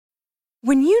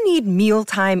When you need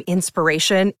mealtime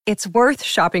inspiration, it's worth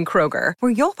shopping Kroger,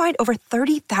 where you'll find over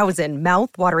 30,000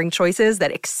 mouth-watering choices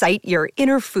that excite your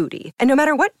inner foodie. And no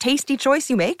matter what tasty choice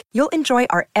you make, you'll enjoy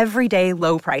our everyday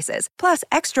low prices, plus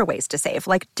extra ways to save,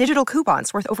 like digital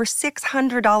coupons worth over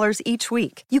 $600 each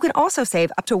week. You can also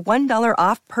save up to $1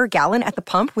 off per gallon at the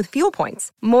pump with fuel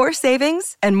points. More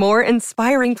savings and more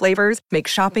inspiring flavors make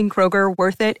shopping Kroger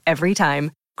worth it every time.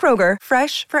 Kroger,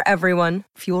 fresh for everyone.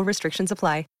 Fuel restrictions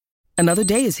apply. Another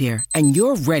day is here, and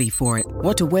you're ready for it.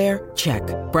 What to wear? Check.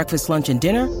 Breakfast, lunch, and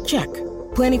dinner? Check.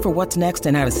 Planning for what's next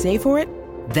and how to save for it?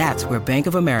 That's where Bank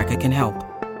of America can help.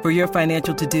 For your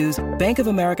financial to-dos, Bank of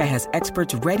America has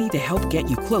experts ready to help get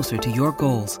you closer to your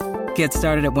goals. Get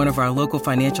started at one of our local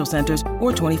financial centers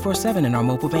or 24/7 in our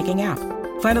mobile banking app.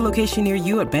 Find a location near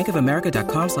you at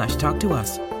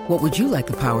bankofamerica.com/talktous. What would you like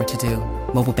the power to do?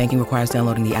 Mobile banking requires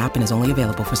downloading the app and is only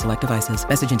available for select devices.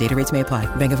 Message and data rates may apply.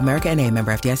 Bank of America N.A.,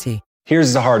 member FDIC.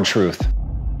 Here's the hard truth.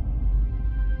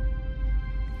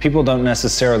 People don't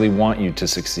necessarily want you to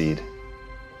succeed.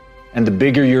 And the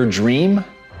bigger your dream,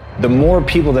 the more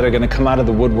people that are going to come out of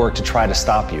the woodwork to try to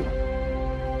stop you.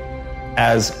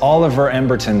 As Oliver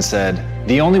Emberton said,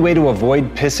 the only way to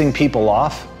avoid pissing people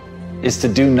off is to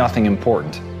do nothing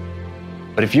important.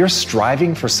 But if you're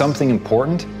striving for something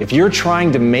important, if you're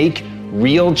trying to make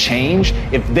real change,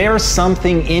 if there's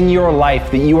something in your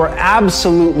life that you are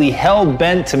absolutely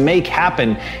hell-bent to make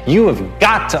happen, you have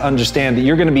got to understand that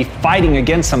you're going to be fighting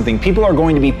against something. People are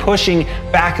going to be pushing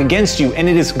back against you, and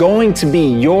it is going to be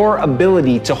your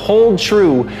ability to hold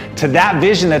true to that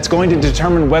vision that's going to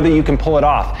determine whether you can pull it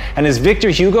off. And as Victor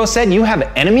Hugo said, you have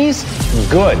enemies?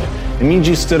 Good. It means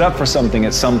you stood up for something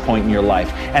at some point in your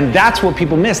life. And that's what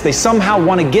people miss. They somehow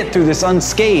want to get through this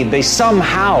unscathed. They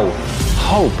somehow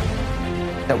hope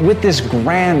that with this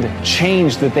grand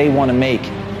change that they want to make,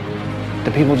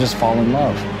 that people just fall in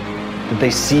love, that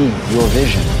they see your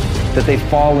vision, that they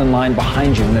fall in line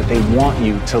behind you, and that they want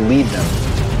you to lead them.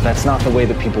 That's not the way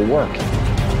that people work.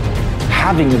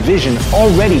 Having a vision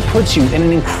already puts you in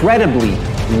an incredibly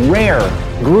rare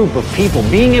group of people.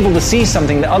 Being able to see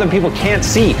something that other people can't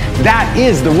see, that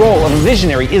is the role of a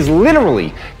visionary, is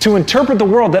literally to interpret the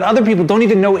world that other people don't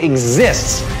even know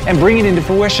exists and bring it into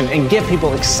fruition and get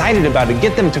people excited about it,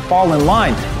 get them to fall in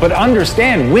line. But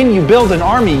understand, when you build an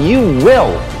army, you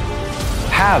will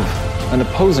have an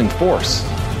opposing force.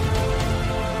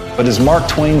 But as Mark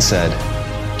Twain said,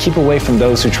 keep away from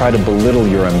those who try to belittle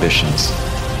your ambitions.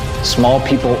 Small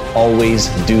people always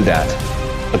do that.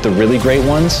 But the really great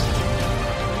ones,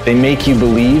 they make you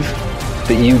believe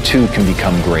that you too can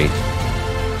become great.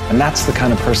 And that's the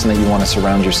kind of person that you want to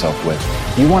surround yourself with.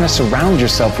 You want to surround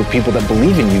yourself with people that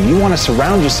believe in you. You want to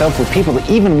surround yourself with people that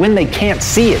even when they can't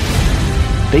see it,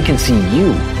 they can see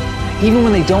you. Even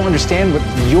when they don't understand what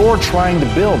you're trying to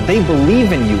build, they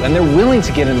believe in you and they're willing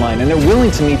to get in line and they're willing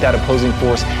to meet that opposing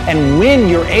force. And when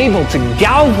you're able to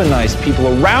galvanize people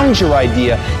around your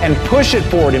idea and push it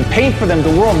forward and paint for them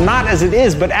the world not as it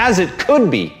is, but as it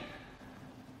could be,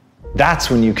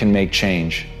 that's when you can make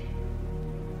change.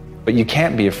 But you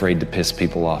can't be afraid to piss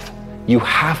people off. You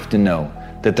have to know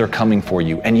that they're coming for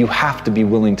you, and you have to be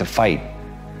willing to fight.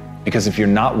 Because if you're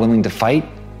not willing to fight,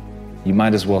 you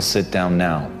might as well sit down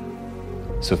now.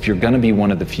 So if you're going to be one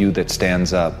of the few that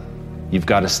stands up, you've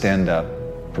got to stand up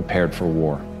prepared for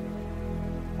war.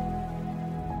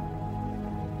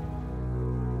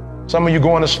 Some of you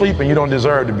going to sleep and you don't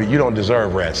deserve to be. You don't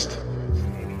deserve rest.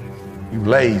 You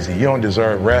lazy. You don't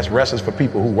deserve rest. Rest is for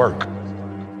people who work.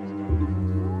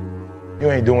 You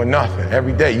ain't doing nothing.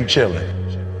 Every day you chilling.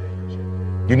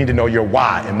 You need to know your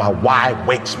why, and my why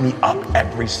wakes me up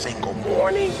every single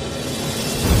morning.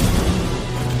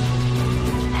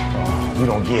 Oh, you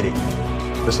don't get it.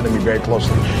 Listen to me very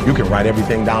closely. You can write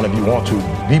everything down if you want to.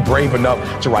 Be brave enough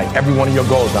to write every one of your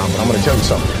goals down. But I'm going to tell you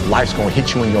something. Life's going to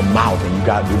hit you in your mouth, and you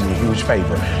got to do me a huge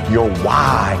favor. Your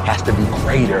why has to be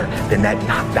greater than that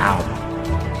knocked out.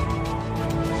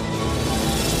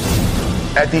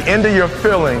 At the end of your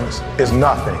feelings is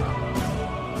nothing.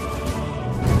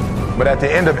 But at the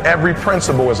end of every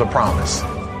principle is a promise.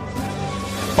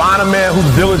 Find a man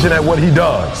who's diligent at what he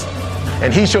does,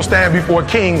 and he shall stand before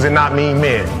kings and not mean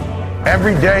men.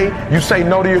 Every day you say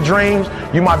no to your dreams,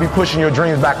 you might be pushing your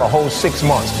dreams back a whole 6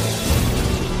 months.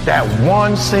 That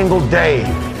one single day,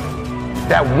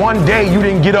 that one day you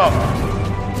didn't get up,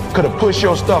 could have pushed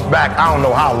your stuff back I don't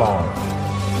know how long.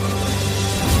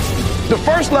 The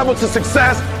first level to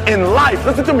success in life,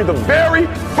 listen to me, the very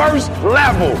first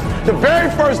level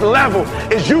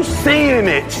is you seeing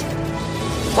it.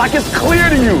 Like it's clear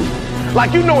to you.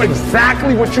 Like you know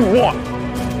exactly what you want.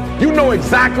 You know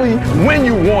exactly when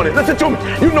you want it. Listen to me.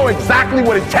 You know exactly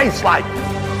what it tastes like.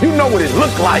 You know what it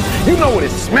looks like. You know what it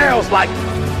smells like.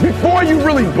 Before you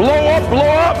really blow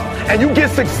up, and you get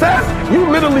success, you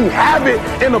literally have it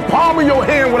in the palm of your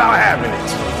hand without having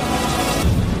it.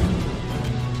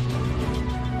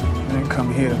 I didn't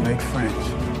come here to make friends.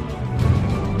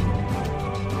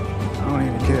 I don't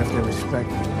even care if they respect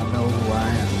me. I know who I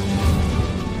am.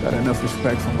 Got enough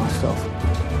respect for myself.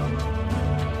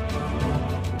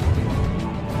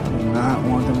 I do not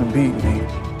want them to beat me.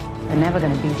 They're never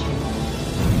gonna beat you.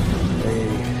 They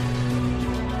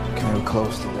came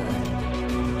close to that.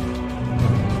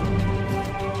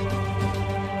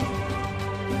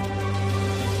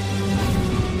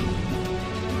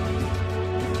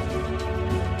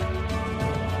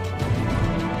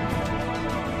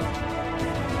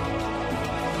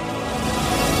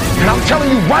 And I'm telling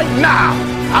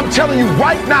you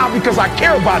right now because I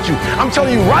care about you. I'm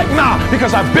telling you right now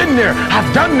because I've been there. I've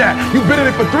done that. You've been in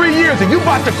it for 3 years and you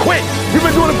about to quit. You've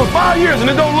been doing it for 5 years and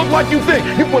it don't look like you think.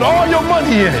 You put all your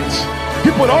money in it.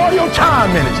 You put all your time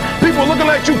in it. People looking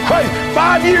at you crazy.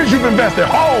 5 years you've invested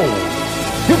whole.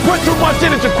 You put too much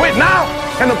in it to quit now.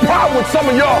 And the problem with some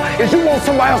of y'all is you want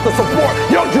somebody else to support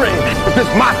your dream. But this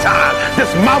is my time. This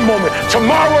is my moment.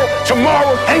 Tomorrow,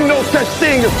 ain't no such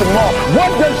thing as tomorrow. What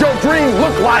does your dream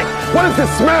look like? What does it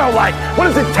smell like?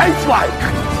 What does it taste like?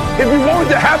 If you want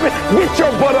it to happen, get your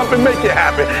butt up and make it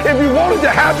happen. If you want it to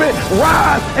happen,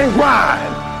 rise and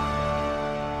grind.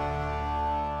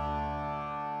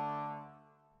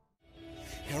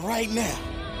 And right now,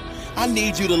 I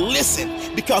need you to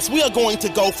listen because we are going to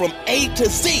go from A to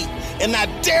Z. And I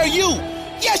dare you,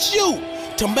 yes you,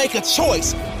 to make a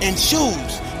choice and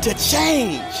choose to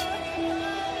change.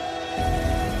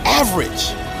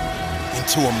 Average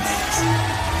into amazing.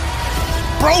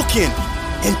 Broken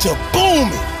into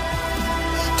booming.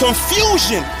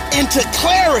 Confusion into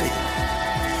clarity.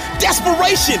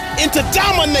 Desperation into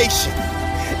domination.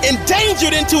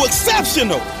 Endangered into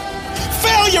exceptional.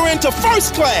 Failure into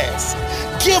first class.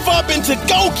 Give up into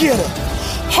go-getter.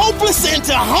 Hopeless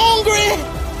into hungry.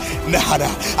 Nah,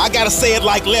 I gotta say it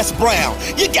like Les Brown.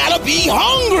 You gotta be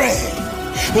hungry.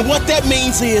 And what that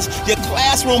means is your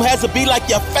classroom has to be like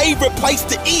your favorite place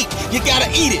to eat. You gotta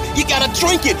eat it. You gotta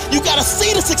drink it. You gotta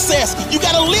see the success. You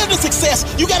gotta live the success.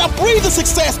 You gotta breathe the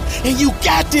success. And you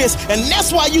got this. And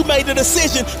that's why you made the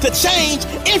decision to change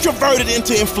introverted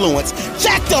into influence,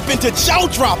 jacked up into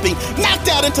jaw-dropping, knocked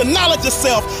out into knowledge of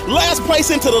self, last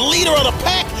place into the leader of the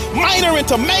pack, minor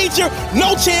into major,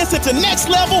 no chance into next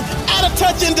level, out of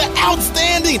touch into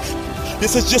outstanding.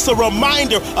 This is just a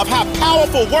reminder of how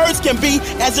powerful words can be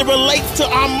as it relates to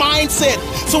our mindset.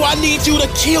 So I need you to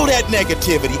kill that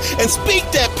negativity and speak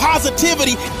that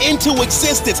positivity into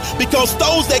existence, because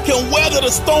those that can weather the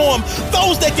storm,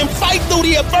 those that can fight through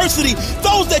the adversity,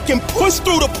 those that can push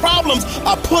through the problems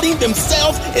are putting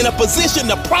themselves in a position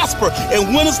to prosper.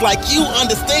 And winners like you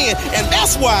understand. And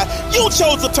that's why you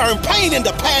chose to turn pain into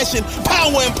passion,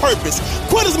 power and purpose,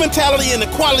 quitter's mentality into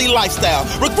quality lifestyle,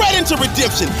 regret into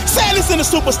redemption, sadness into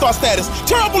superstar status,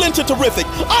 terrible into terrific,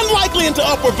 unlikely into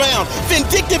upward bound,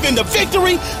 vindictive into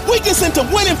victory, weakness into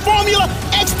winning formula,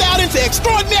 X'd out into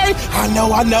extraordinary. I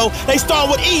know, they start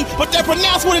with E, but they're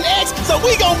pronounced with an X, so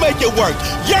we gon' make it work.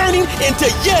 Yearning into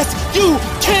yes, you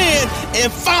can. And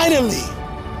finally,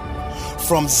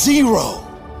 from zero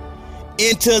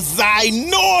into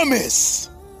ginormous.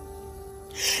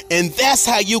 And that's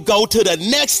how you go to the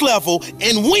next level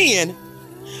and win,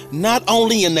 not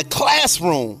only in the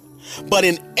classroom, but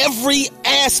in every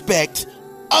aspect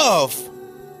of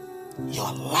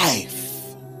your life.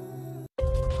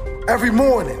 Every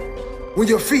morning, when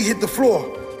your feet hit the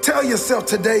floor, tell yourself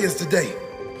today is the day.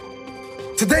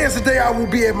 Today is the day I will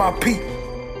be at my peak.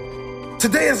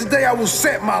 Today is the day I will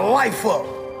set my life up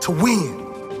to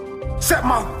win. Set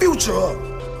my future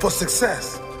up for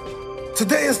success.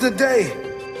 Today is the day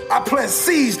I plant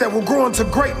seeds that will grow into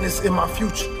greatness in my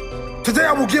future. Today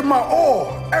I will give my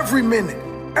all every minute,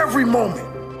 every moment,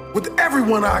 with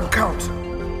everyone I encounter.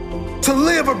 To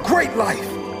live a great life,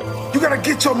 you gotta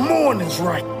get your mornings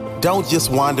right. Don't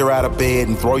just wander out of bed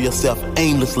and throw yourself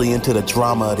aimlessly into the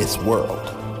drama of this world.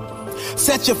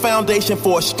 Set your foundation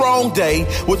for a strong day,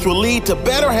 which will lead to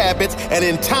better habits and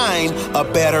in time, a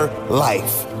better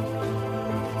life.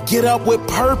 Get up with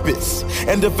purpose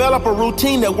and develop a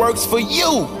routine that works for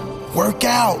you. Work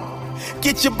out.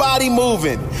 Get your body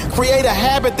moving. Create a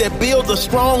habit that builds a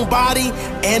strong body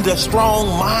and a strong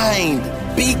mind.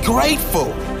 Be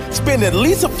grateful. Spend at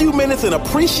least a few minutes in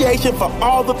appreciation for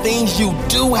all the things you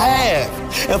do have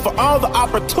and for all the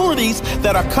opportunities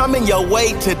that are coming your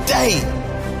way today.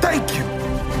 Thank you.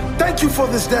 Thank you for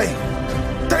this day.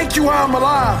 Thank you I'm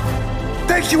alive.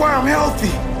 Thank you I'm healthy.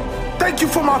 Thank you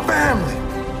for my family.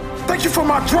 Thank you for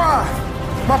my drive,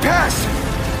 my passion.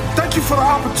 Thank you for the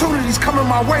opportunities coming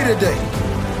my way today.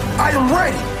 I am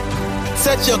ready.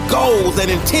 Set your goals and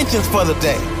intentions for the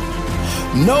day.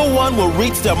 No one will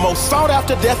reach their most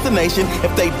sought-after destination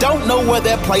if they don't know where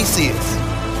their place is.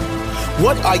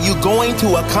 What are you going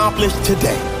to accomplish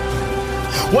today?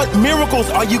 What miracles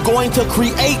are you going to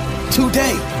create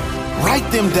today?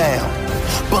 Write them down.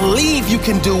 Believe you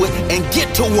can do it and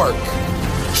get to work.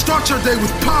 Start your day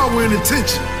with power and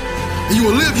intention, and you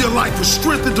will live your life with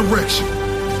strength and direction.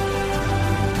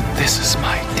 This is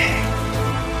my day.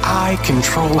 I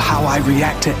control how I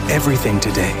react to everything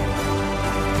today.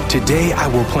 Today I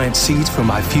will plant seeds for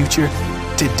my future.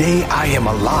 Today I am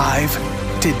alive.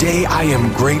 Today I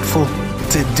am grateful.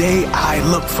 Today I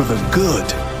look for the good.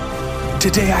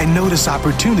 Today I notice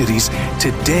opportunities.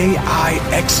 Today I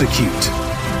execute.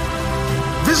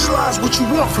 Visualize what you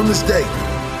want from this day.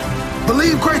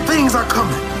 Believe great things are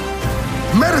coming.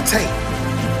 Meditate.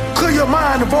 Clear your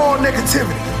mind of all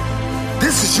negativity.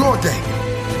 This is your day.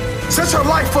 Set your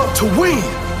life up to win.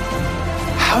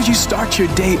 How you start your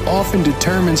day often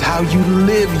determines how you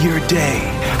live your day.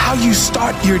 How you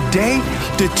start your day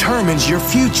determines your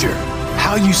future.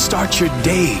 How you start your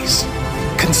days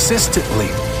consistently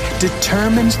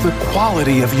determines the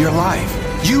quality of your life.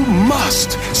 You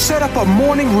must set up a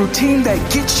morning routine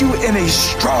that gets you in a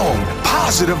strong,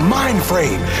 positive mind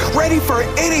frame, ready for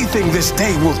anything this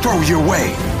day will throw your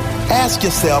way. Ask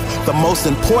yourself the most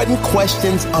important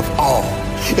questions of all.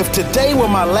 If today were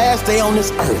my last day on this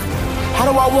earth, how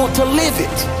do I want to live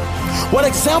it? What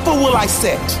example will I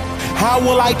set? How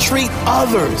will I treat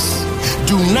others?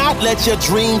 Do not let your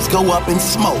dreams go up in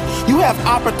smoke. You have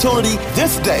opportunity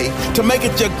this day to make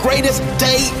it your greatest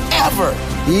day ever,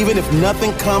 even if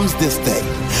nothing comes this day.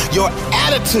 Your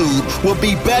attitude will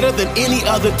be better than any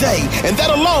other day, and that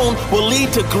alone will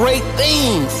lead to great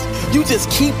things. You just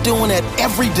keep doing that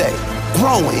every day,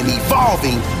 growing,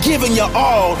 evolving, giving your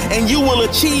all, and you will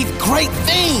achieve great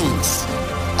things.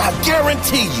 I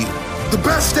guarantee you. The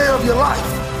best day of your life.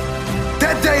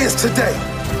 That day is today.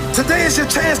 Today is your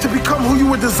chance to become who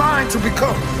you were designed to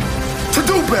become. To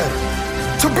do better.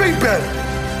 To be better.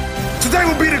 Today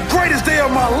will be the greatest day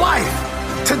of my life.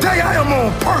 Today I am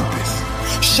on purpose.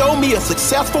 Show me a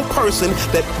successful person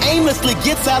that aimlessly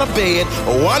gets out of bed,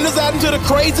 wanders out into the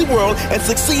crazy world, and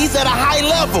succeeds at a high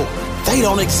level. They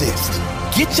don't exist.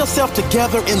 Get yourself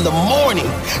together in the morning.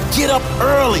 Get up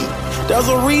early. There's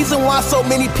a reason why so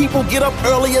many people get up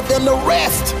earlier than the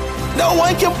rest. No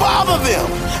one can bother them.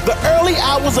 The early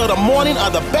hours of the morning are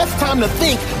the best time to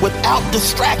think without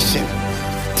distraction,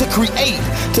 to create,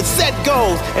 to set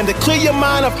goals, and to clear your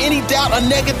mind of any doubt or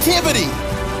negativity.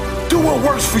 Do what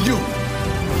works for you.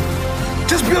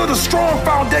 Just build a strong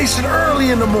foundation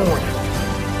early in the morning.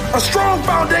 A strong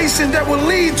foundation that will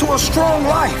lead to a strong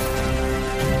life.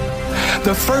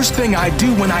 The first thing I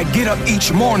do when I get up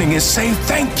each morning is say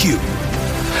thank you.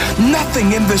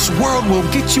 Nothing in this world will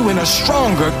get you in a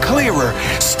stronger, clearer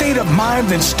state of mind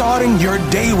than starting your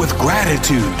day with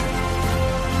gratitude.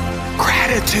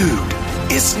 Gratitude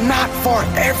is not for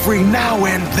every now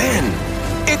and then.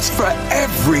 It's for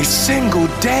every single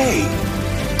day.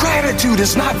 Gratitude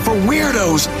is not for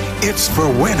weirdos, it's for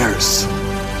winners.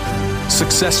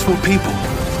 Successful people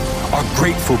are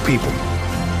grateful people.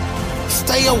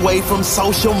 Stay away from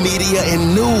social media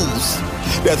and news.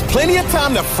 There's plenty of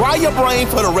time to fry your brain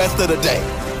for the rest of the day.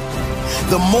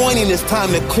 The morning is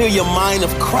time to clear your mind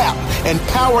of crap and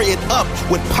power it up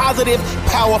with positive,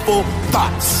 powerful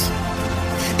thoughts.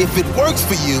 If it works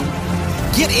for you,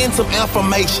 get in some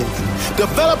affirmations.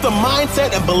 Develop the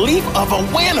mindset and belief of a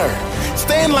winner.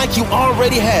 Stand like you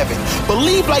already have it.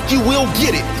 Believe like you will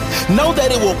get it. Know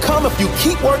that it will come if you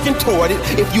keep working toward it,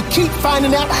 if you keep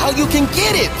finding out how you can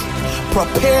get it.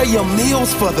 Prepare your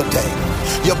meals for the day.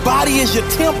 Your body is your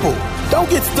temple. Don't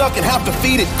get stuck and have to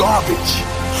feed it garbage.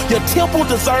 Your temple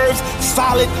deserves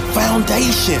solid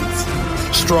foundations.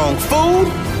 Strong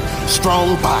food,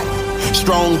 strong body.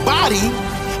 Strong body,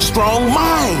 strong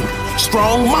mind.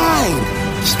 Strong mind,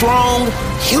 strong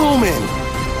human.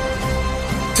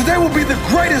 Today will be the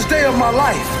greatest day of my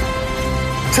life.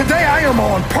 Today I am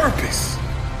on purpose.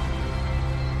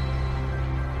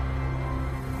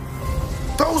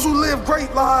 Those who live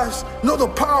great lives know the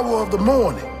power of the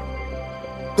morning.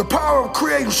 The power of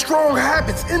creating strong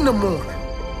habits in the morning.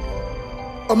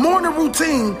 A morning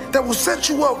routine that will set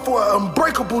you up for an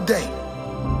unbreakable day.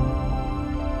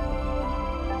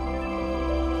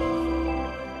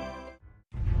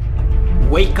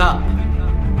 Wake up.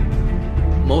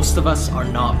 Most of us are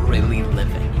not really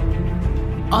living.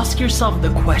 Ask yourself the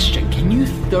question, can you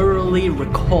thoroughly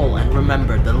recall and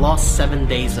remember the last 7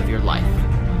 days of your life?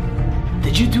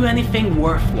 Did you do anything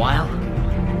worthwhile?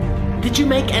 Did you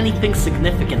make anything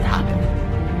significant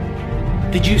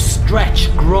happen? Did you stretch,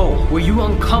 grow? Were you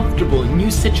uncomfortable in new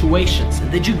situations?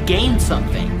 And did you gain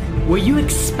something? Were you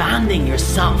expanding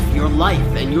yourself, your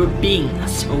life, and your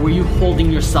beingness? Or were you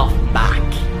holding yourself back?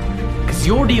 Because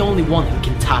you're the only one who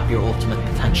can tap your ultimate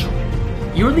potential.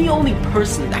 You're the only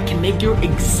person that can make your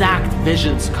exact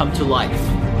visions come to life.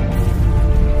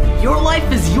 Your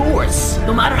life is yours.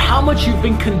 No matter how much you've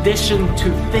been conditioned to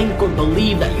think or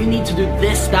believe that you need to do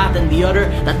this, that, and the other,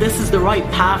 that this is the right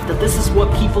path, that this is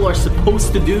what people are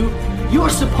supposed to do, you're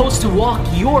supposed to walk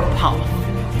your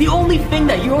path. The only thing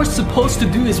that you're supposed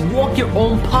to do is walk your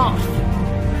own path.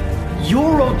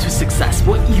 Your road to success,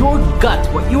 what your gut,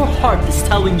 what your heart is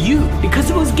telling you, because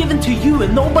it was given to you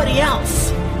and nobody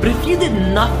else. But if you did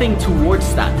nothing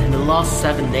towards that in the last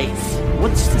 7 days,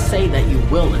 what's to say that you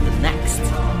will in the next?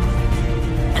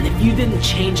 And if you didn't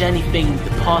change anything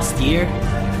the past year,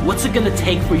 what's it gonna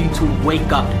take for you to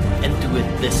wake up and do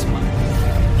it this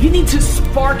month? You need to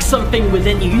spark something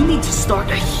within you. You need to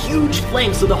start a huge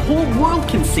flame so the whole world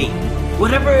can see.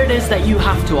 Whatever it is that you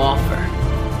have to offer,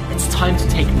 it's time to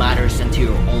take matters into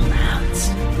your own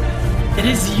hands. It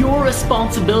is your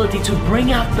responsibility to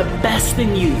bring out the best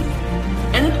in you.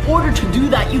 And in order to do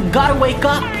that, you gotta wake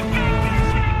up.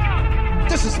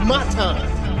 This is my time.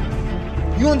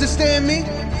 You understand me?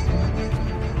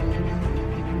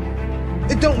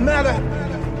 It don't matter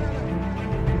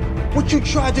what you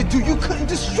tried to do. You couldn't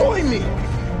destroy me.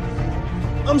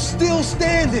 I'm still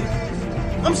standing.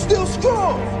 I'm still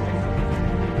strong.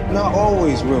 And I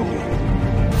always will be.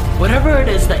 Whatever it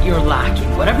is that you're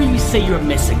lacking, whatever you say you're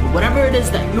missing, whatever it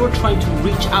is that you're trying to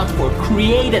reach out for,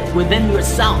 create it within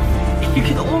yourself. If you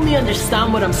can only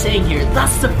understand what I'm saying here,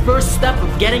 that's the first step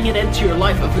of getting it into your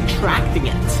life, of attracting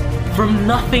it. From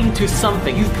nothing to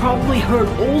something. You've probably heard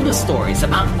all the stories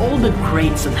about all the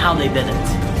greats and how they did it.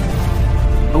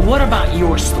 But what about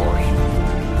your story?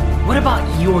 What about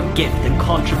your gift and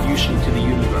contribution to the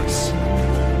universe?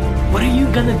 What are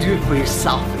you gonna do for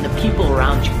yourself and the people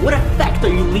around you? What effect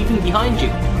are you leaving behind you?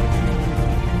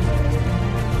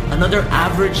 Another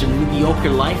average and mediocre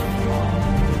life?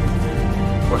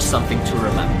 Or something to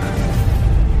remember?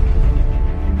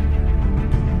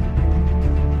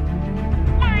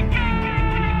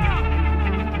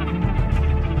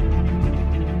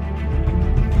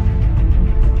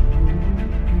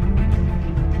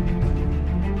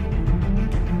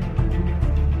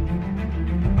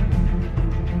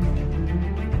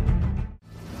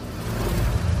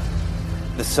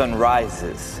 The sun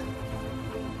rises.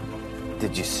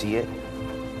 Did you see it?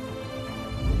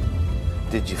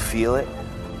 Did you feel it?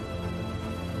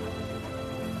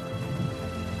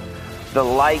 The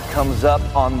light comes up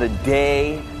on the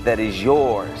day that is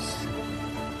yours.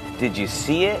 Did you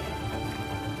see it?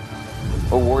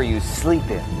 Or were you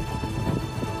sleeping?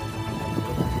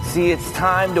 See, it's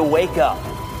time to wake up.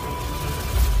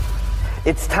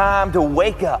 It's time to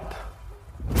wake up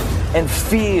and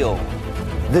feel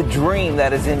the dream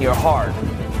that is in your heart.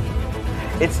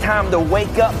 It's time to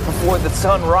wake up before the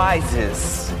sun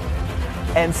rises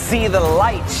and see the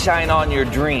light shine on your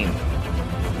dream.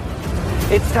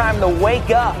 It's time to wake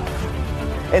up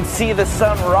and see the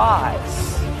sun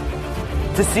rise,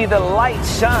 to see the light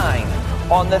shine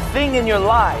on the thing in your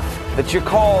life that you're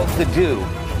called to do.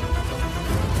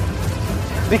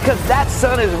 Because that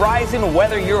sun is rising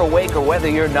whether you're awake or whether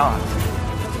you're not.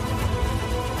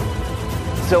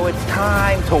 So it's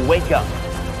time to wake up.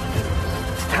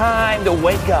 It's time to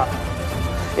wake up.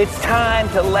 It's time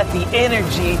to let the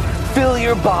energy fill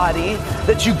your body,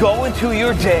 that you go into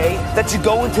your day, that you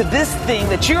go into this thing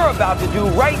that you're about to do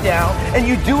right now, and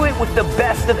you do it with the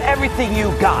best of everything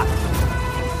you got.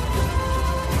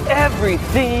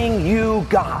 Everything you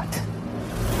got.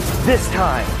 This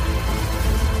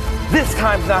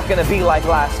time's not gonna be like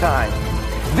last time.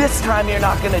 This time you're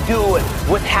not gonna do it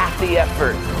with half the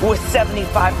effort, with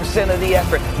 75% of the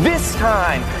effort. This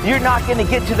time you're not gonna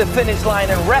get to the finish line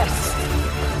and rest.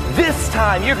 This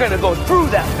time you're gonna go through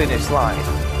that finish line.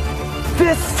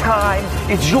 This time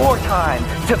is your time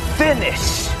to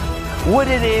finish what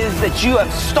it is that you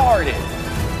have started.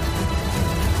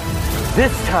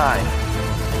 This time,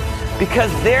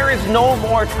 because there is no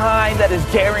more time that is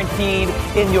guaranteed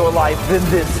in your life than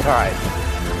this time.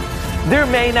 There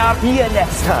may not be a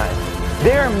next time.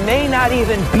 There may not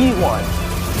even be one.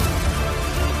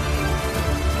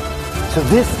 So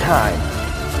this time,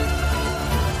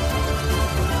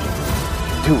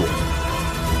 do it.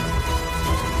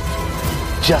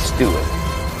 Just do it.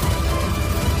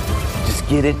 Just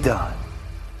get it done.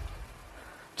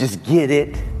 Just get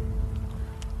it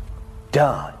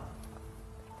done.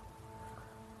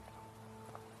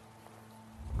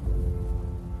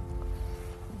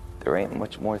 There ain't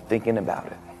much more thinking about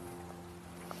it.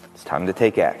 It's time to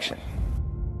take action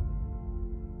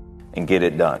and get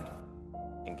it done.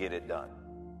 And get it done.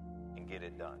 And get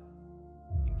it done.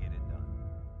 And get it done.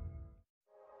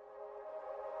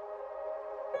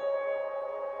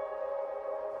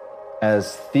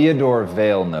 As Theodore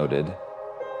Vail noted,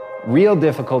 real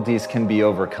difficulties can be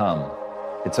overcome.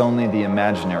 It's only the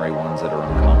imaginary ones that are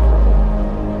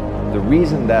uncomfortable. The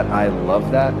reason that I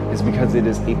love that is because it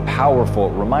is a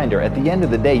powerful reminder. At the end of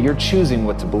the day, you're choosing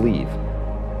what to believe.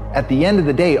 At the end of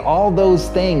the day, all those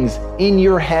things in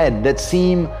your head that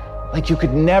seem like you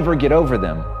could never get over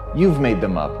them, you've made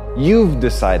them up. You've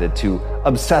decided to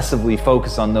obsessively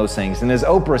focus on those things. And as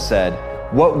Oprah said,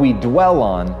 what we dwell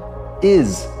on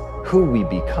is who we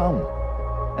become.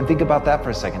 And think about that for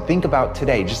a second. Think about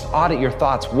today. Just audit your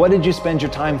thoughts. What did you spend your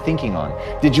time thinking on?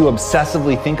 Did you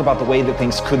obsessively think about the way that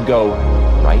things could go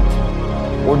right?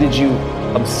 Or did you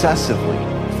obsessively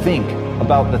think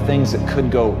about the things that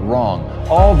could go wrong?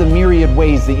 All the myriad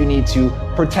ways that you need to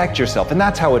protect yourself. And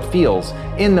that's how it feels.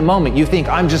 In the moment, you think,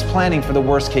 I'm just planning for the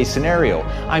worst case scenario.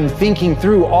 I'm thinking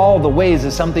through all the ways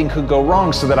that something could go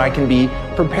wrong so that I can be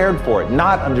prepared for it,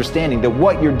 not understanding that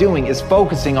what you're doing is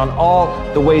focusing on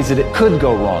all the ways that it could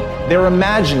go wrong. They're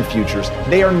imagined futures.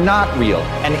 They are not real.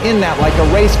 And in that, like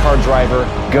a race car driver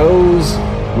goes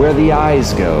where the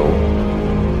eyes go,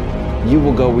 you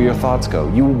will go where your thoughts go.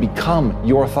 You will become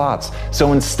your thoughts.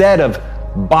 So instead of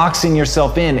boxing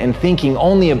yourself in and thinking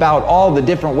only about all the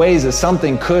different ways that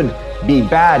something could be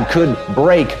bad, could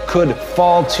break, could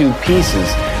fall to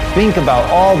pieces, think about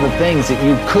all the things that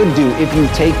you could do if you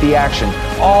take the action,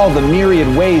 all the myriad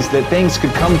ways that things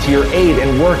could come to your aid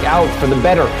and work out for the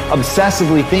better.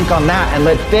 Obsessively think on that and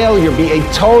let failure be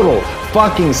a total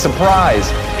fucking surprise.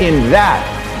 In that,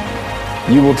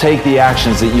 you will take the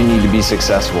actions that you need to be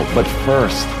successful. But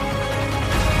first,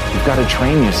 you've got to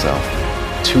train yourself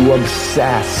to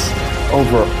obsess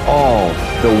over all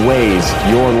the ways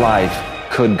your life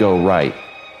could go right.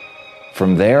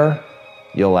 From there,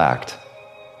 you'll act.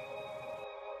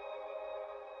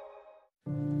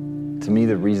 To me,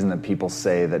 the reason that people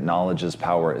say that knowledge is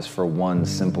power is for one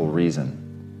simple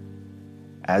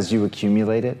reason. As you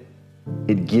accumulate it,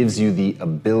 it gives you the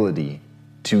ability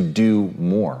to do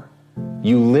more.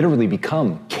 You literally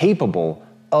become capable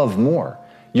of more.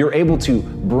 You're able to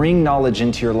bring knowledge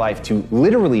into your life to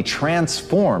literally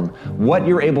transform what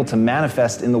you're able to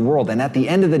manifest in the world. And at the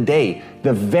end of the day,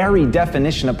 the very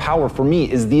definition of power for me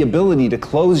is the ability to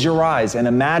close your eyes and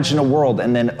imagine a world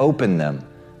and then open them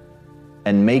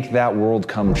and make that world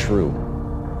come true.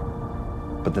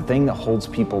 But the thing that holds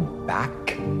people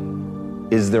back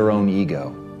is their own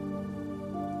ego.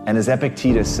 And as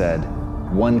Epictetus said,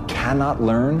 one cannot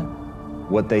learn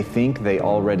what they think they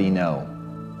already know.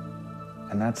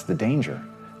 And that's the danger.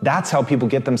 That's how people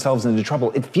get themselves into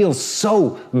trouble. It feels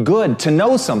so good to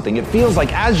know something. It feels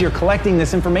like as you're collecting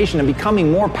this information and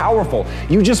becoming more powerful,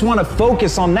 you just want to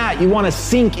focus on that. You want to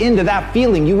sink into that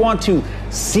feeling. You want to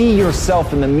see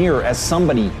yourself in the mirror as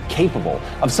somebody capable,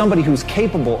 of somebody who's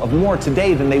capable of more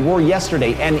today than they were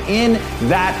yesterday. And in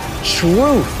that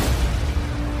truth,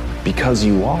 because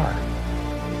you are,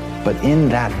 but in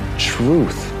that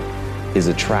truth is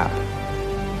a trap.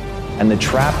 And the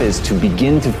trap is to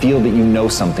begin to feel that you know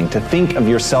something, to think of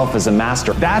yourself as a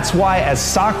master. That's why, as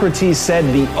Socrates said,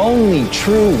 the only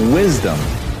true wisdom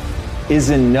is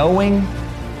in knowing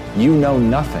you know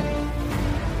nothing.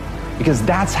 Because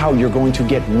that's how you're going to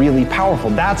get really powerful.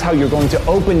 That's how you're going to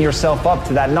open yourself up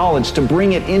to that knowledge, to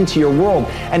bring it into your world.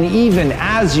 And even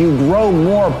as you grow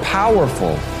more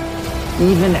powerful,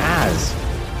 even as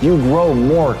you grow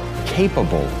more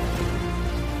capable,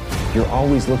 you're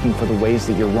always looking for the ways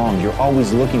that you're wrong. You're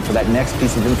always looking for that next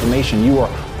piece of information. You are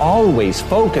always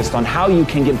focused on how you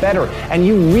can get better. And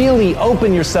you really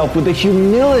open yourself with the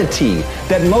humility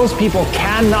that most people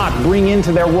cannot bring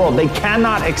into their world. They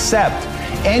cannot accept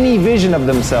any vision of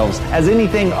themselves as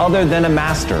anything other than a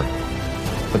master.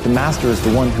 But the master is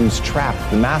the one who's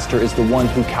trapped. The master is the one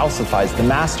who calcifies. The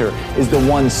master is the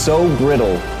one so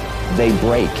brittle they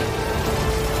break.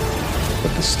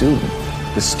 But the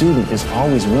student is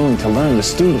always willing to learn. The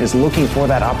student is looking for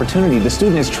that opportunity. The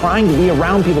student is trying to be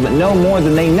around people that know more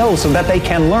than they know so that they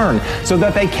can learn, so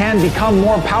that they can become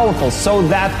more powerful, so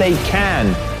that they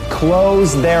can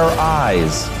close their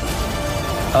eyes,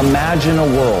 imagine a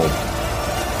world,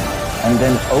 and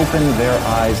then open their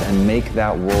eyes and make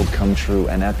that world come true.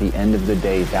 And at the end of the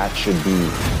day, that should be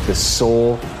the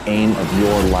sole aim of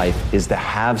your life, is to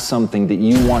have something that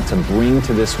you want to bring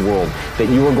to this world, that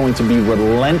you are going to be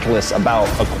relentless about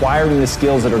acquiring the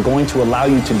skills that are going to allow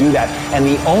you to do that. And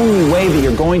the only way that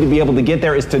you're going to be able to get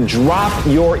there is to drop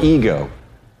your ego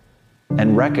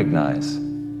and recognize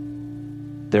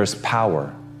there's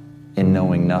power in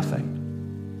knowing nothing,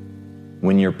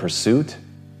 when your pursuit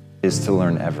is to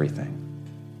learn everything.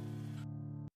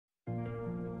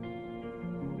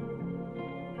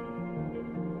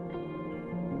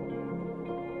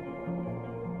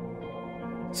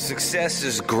 Success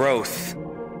is growth.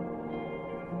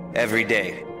 Every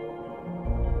day.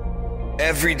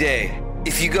 Every day.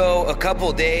 If you go a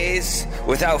couple days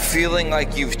without feeling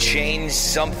like you've changed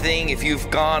something, if you've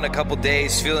gone a couple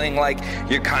days feeling like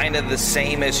you're kind of the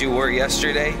same as you were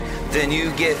yesterday, then you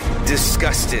get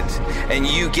disgusted and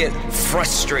you get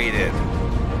frustrated.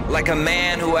 Like a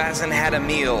man who hasn't had a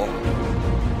meal,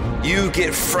 you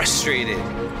get frustrated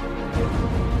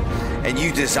and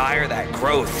you desire that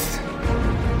growth.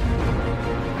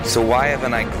 So why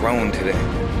haven't I grown today?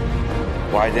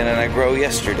 Why didn't I grow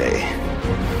yesterday?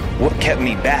 What kept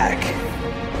me back?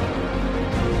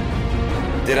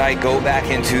 Did I go back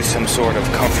into some sort of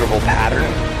comfortable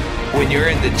pattern? When you're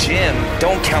in the gym,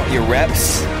 don't count your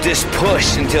reps. Just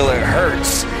push until it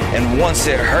hurts. And once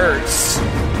it hurts,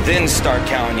 then start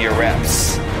counting your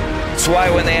reps. That's why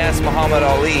when they ask Muhammad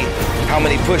Ali how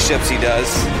many push-ups he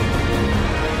does,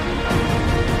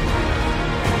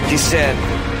 he said,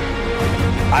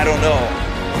 I don't know.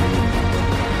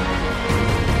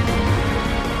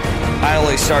 I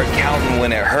only start counting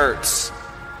when it hurts.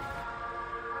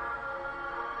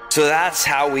 So that's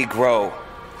how we grow.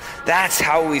 That's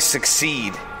how we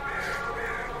succeed.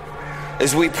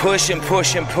 As we push and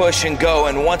push and push and go,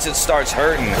 and once it starts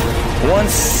hurting,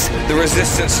 once the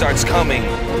resistance starts coming,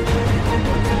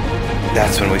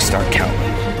 that's when we start counting.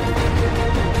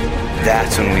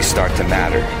 That's when we start to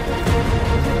matter.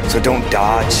 So don't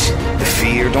dodge the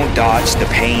fear, don't dodge the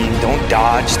pain, don't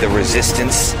dodge the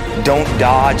resistance, don't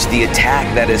dodge the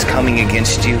attack that is coming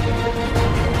against you.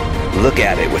 Look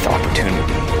at it with opportunity.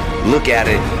 Look at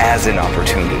it as an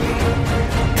opportunity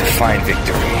to find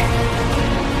victory.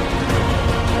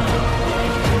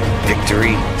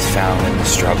 Victory is found in the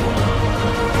struggle.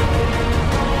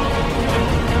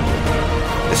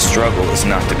 The struggle is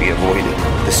not to be avoided.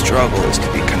 The struggle is to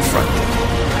be confronted.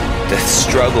 The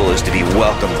struggle is to be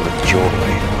welcomed with joy.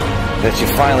 That you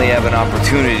finally have an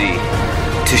opportunity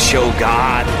to show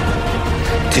God,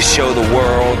 to show the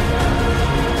world,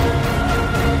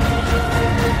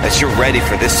 that you're ready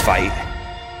for this fight.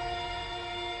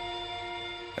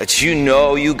 That you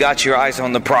know you got your eyes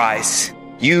on the prize.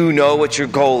 You know what your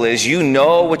goal is. You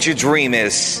know what your dream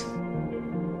is.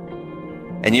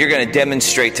 And you're going to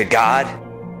demonstrate to God,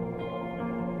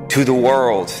 to the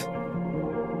world,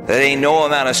 that ain't no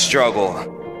amount of struggle,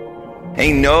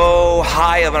 ain't no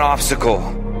high of an obstacle,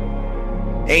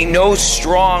 ain't no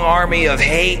strong army of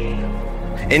hate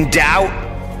and doubt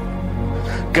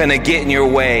gonna get in your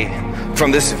way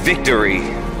from this victory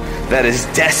that is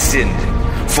destined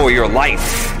for your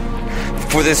life,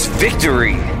 for this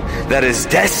victory that is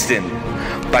destined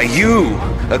by you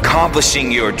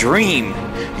accomplishing your dream.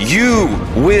 You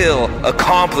will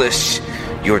accomplish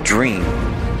your dream,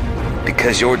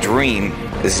 because your dream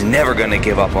is never going to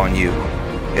give up on you.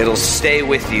 It'll stay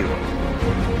with you.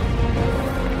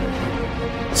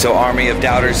 So army of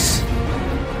doubters,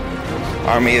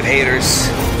 army of haters,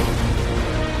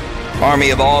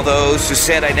 army of all those who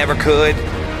said I never could,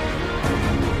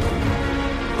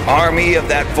 army of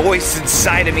that voice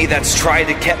inside of me that's tried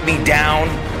to keep me down,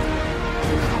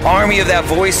 army of that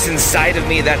voice inside of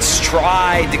me that's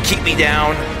tried to keep me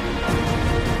down,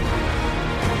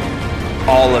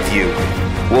 all of you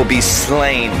will be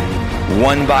slain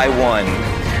one by one,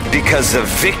 because the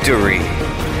victory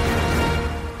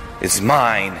is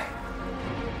mine.